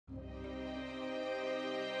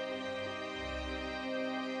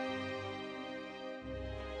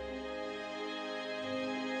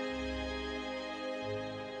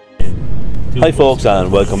Hi folks,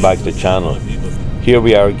 and welcome back to the channel. Here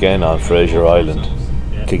we are again on Fraser Island,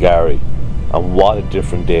 GARI, and what a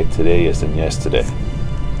different day today is than yesterday.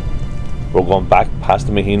 We're going back past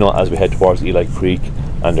the Maheno as we head towards Eli Creek,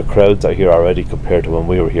 and the crowds are here already compared to when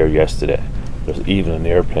we were here yesterday. There's even an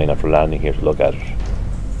airplane after landing here to look at it.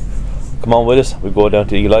 Come on with us, we go down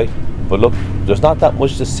to Eli, but look, there's not that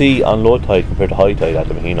much to see on low tide compared to high tide at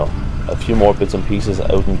the Maheno. A few more bits and pieces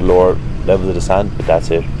out in the lower levels of the sand, but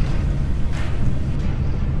that's it.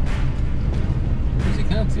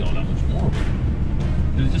 You can't see all that much more,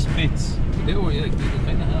 but there's just bits. They were, yeah, they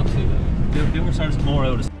kind of have to. They were starting to more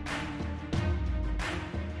out of.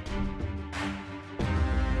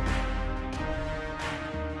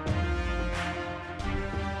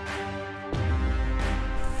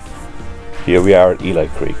 Here we are at Eli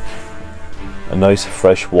Creek, a nice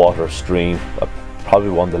fresh water stream, probably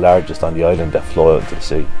one of the largest on the island that flow out into the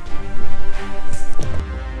sea.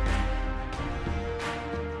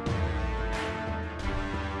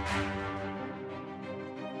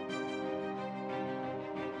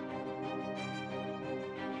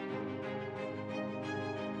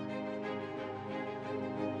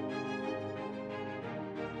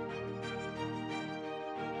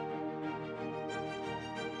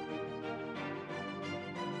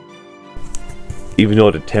 Even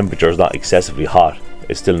though the temperature is not excessively hot,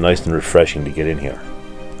 it's still nice and refreshing to get in here.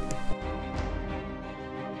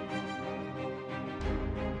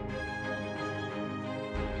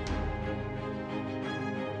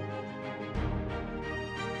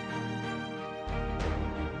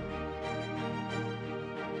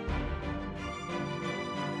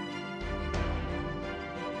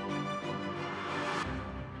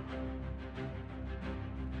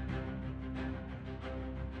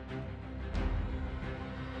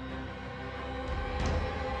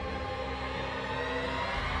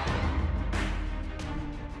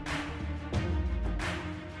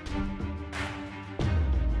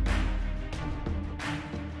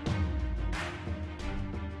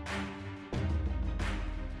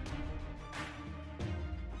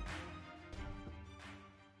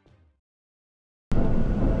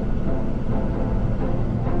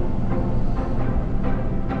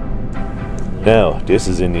 Now, this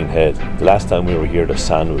is Indian Head. The last time we were here the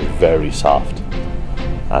sand was very soft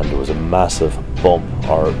and there was a massive bump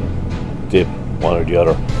or dip, one or the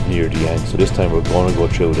other, near the end. So this time we're going to go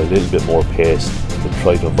through with a little bit more pace to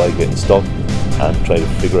try to avoid getting stuck and try to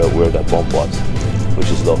figure out where that bump was,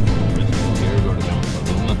 which is low.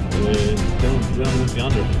 Down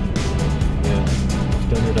yonder. Yeah, it's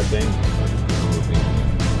down near that bend.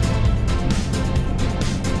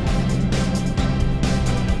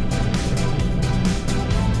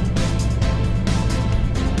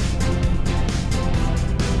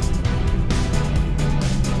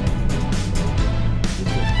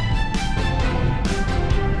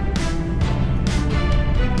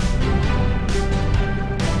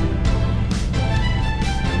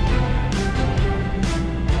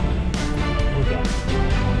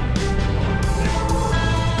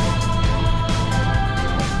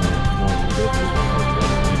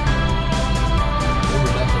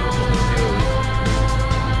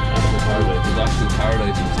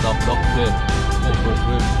 Paradise and stopped up to over a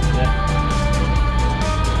swim. Yeah.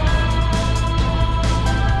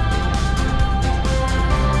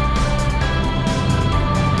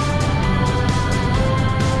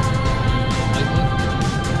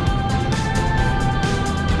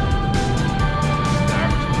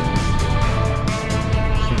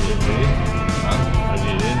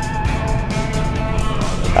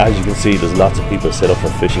 As you can see, there's lots of people set up for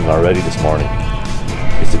fishing already this morning.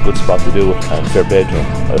 It's a good spot to do it and fair bedroom.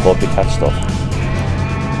 I hope they catch stuff.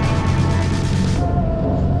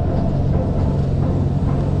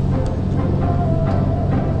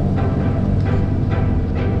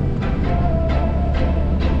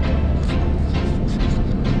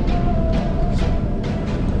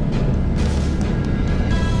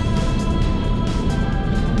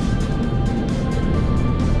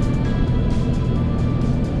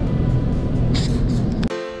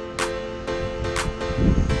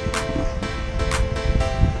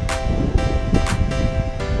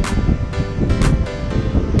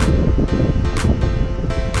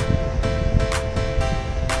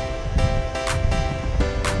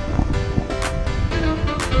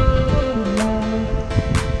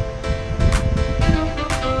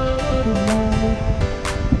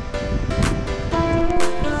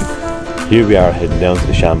 Here we are heading down to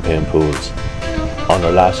the champagne pools on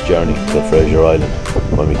our last journey to Fraser Island.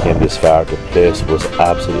 When we came this far, the place was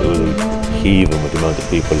absolutely heaving with the amount of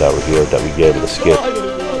people that were here that we gave it a skip.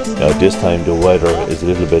 Now this time the weather is a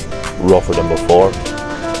little bit rougher than before,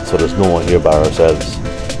 so there's no one here by ourselves.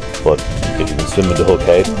 But if you can swim in the hook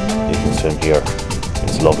head, you can swim here.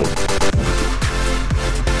 It's lovely.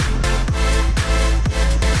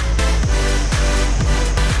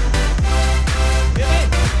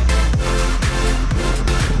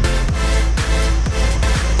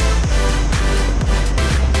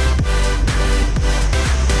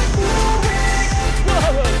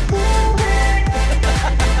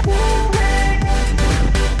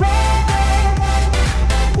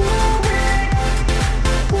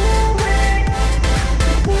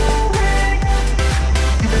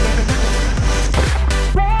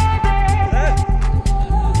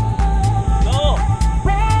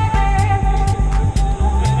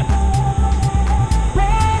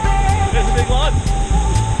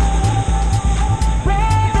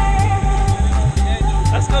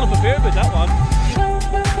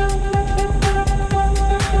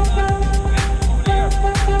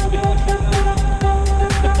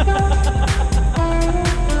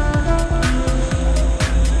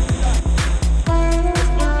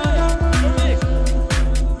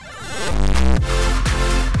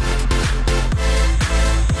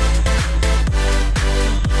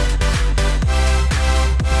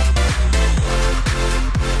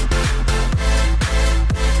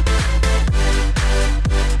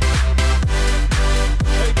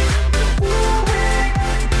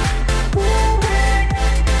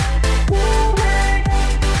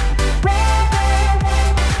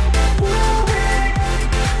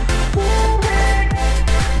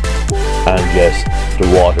 And yes, the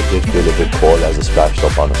water did feel a bit cold as it splashed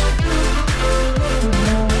up on us.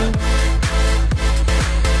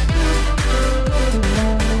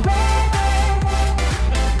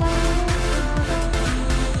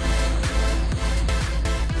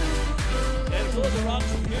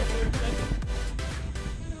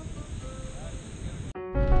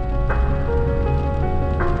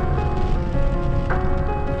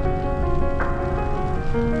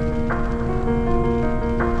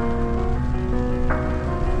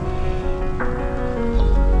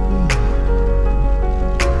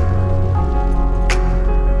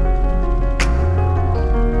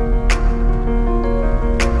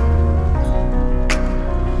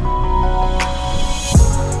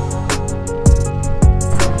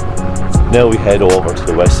 Now we head over to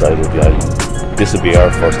the west side of the island. This will be our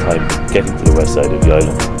first time getting to the west side of the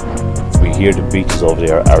island. We hear the beaches over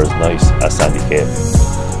there are as nice as Sandy Cape.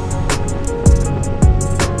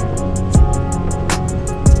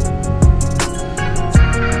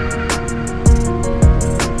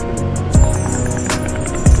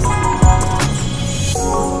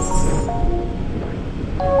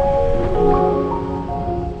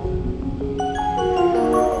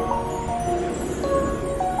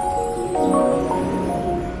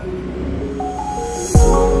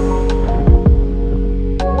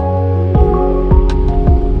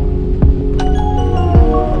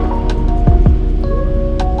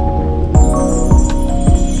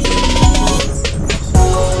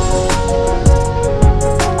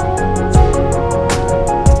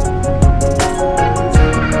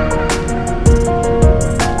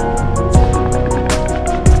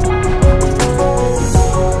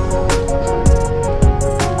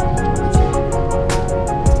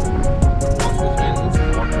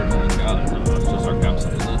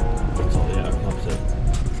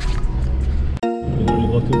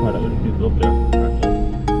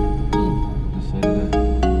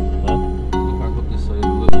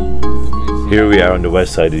 Here we are on the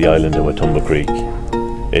west side of the island in Ngala Creek.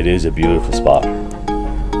 It is a beautiful spot.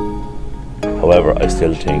 However, I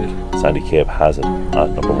still think Sandy Cape has it at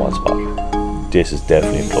 #1 spot. This is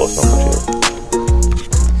definitely a close #2.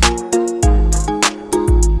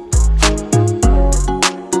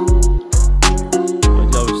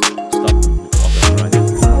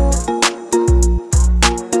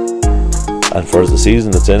 And for the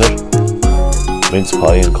season that's in it, mince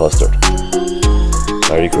pie and custard.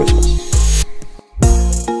 Merry Christmas.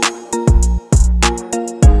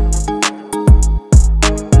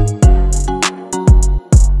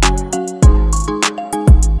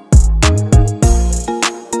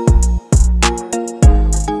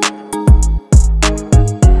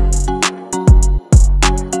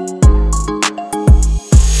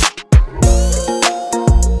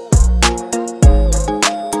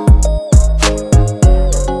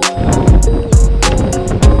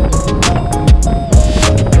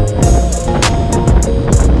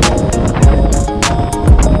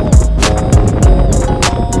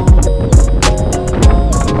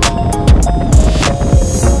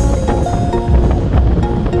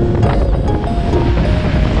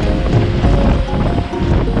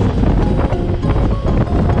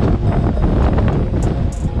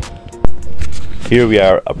 Here we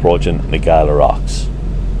are approaching Ngala Rocks.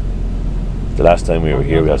 The last time we were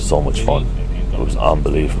here we had so much fun. It was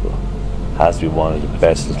unbelievable. Has to be one of the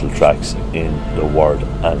best little tracks in the world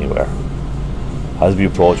anywhere. As we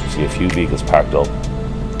approach we see a few vehicles parked up.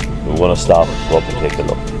 We're going to stop and go up and take a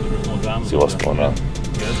look. See what's going on.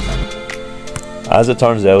 As it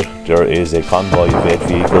turns out, there is a convoy of 8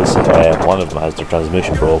 vehicles. One of them has their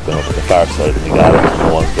transmission broken up at the far side of the Ngala.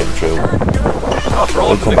 No one's getting through.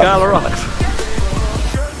 Off-road to the Ngala Rocks.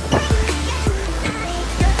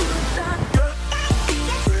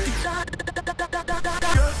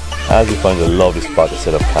 As we find a lovely spot to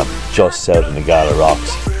set up camp just south of the Ngala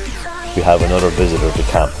Rocks, we have another visitor to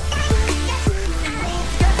camp.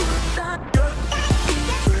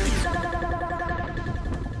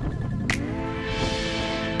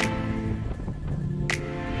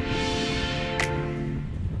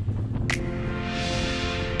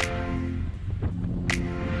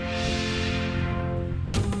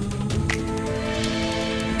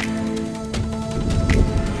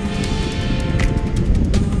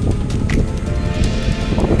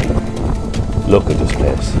 Look at this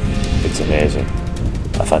place, it's amazing.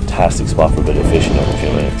 A fantastic spot for a bit of fishing over a few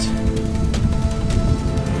minutes.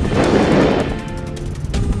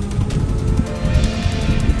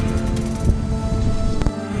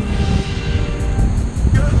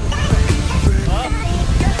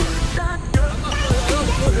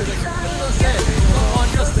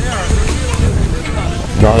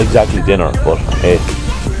 Not exactly dinner, but hey,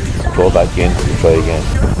 go back in and try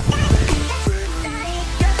again.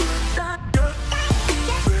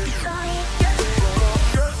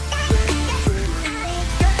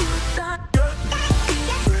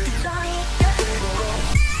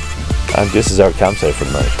 And this is our campsite for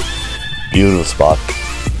the night. Beautiful spot,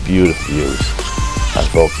 beautiful views. And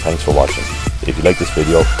folks, thanks for watching. If you like this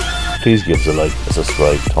video, please give us a like, a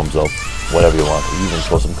subscribe, thumbs up, whatever you want, or even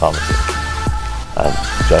throw some comments in. And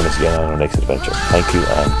join us again on our next adventure. Thank you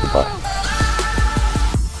and goodbye.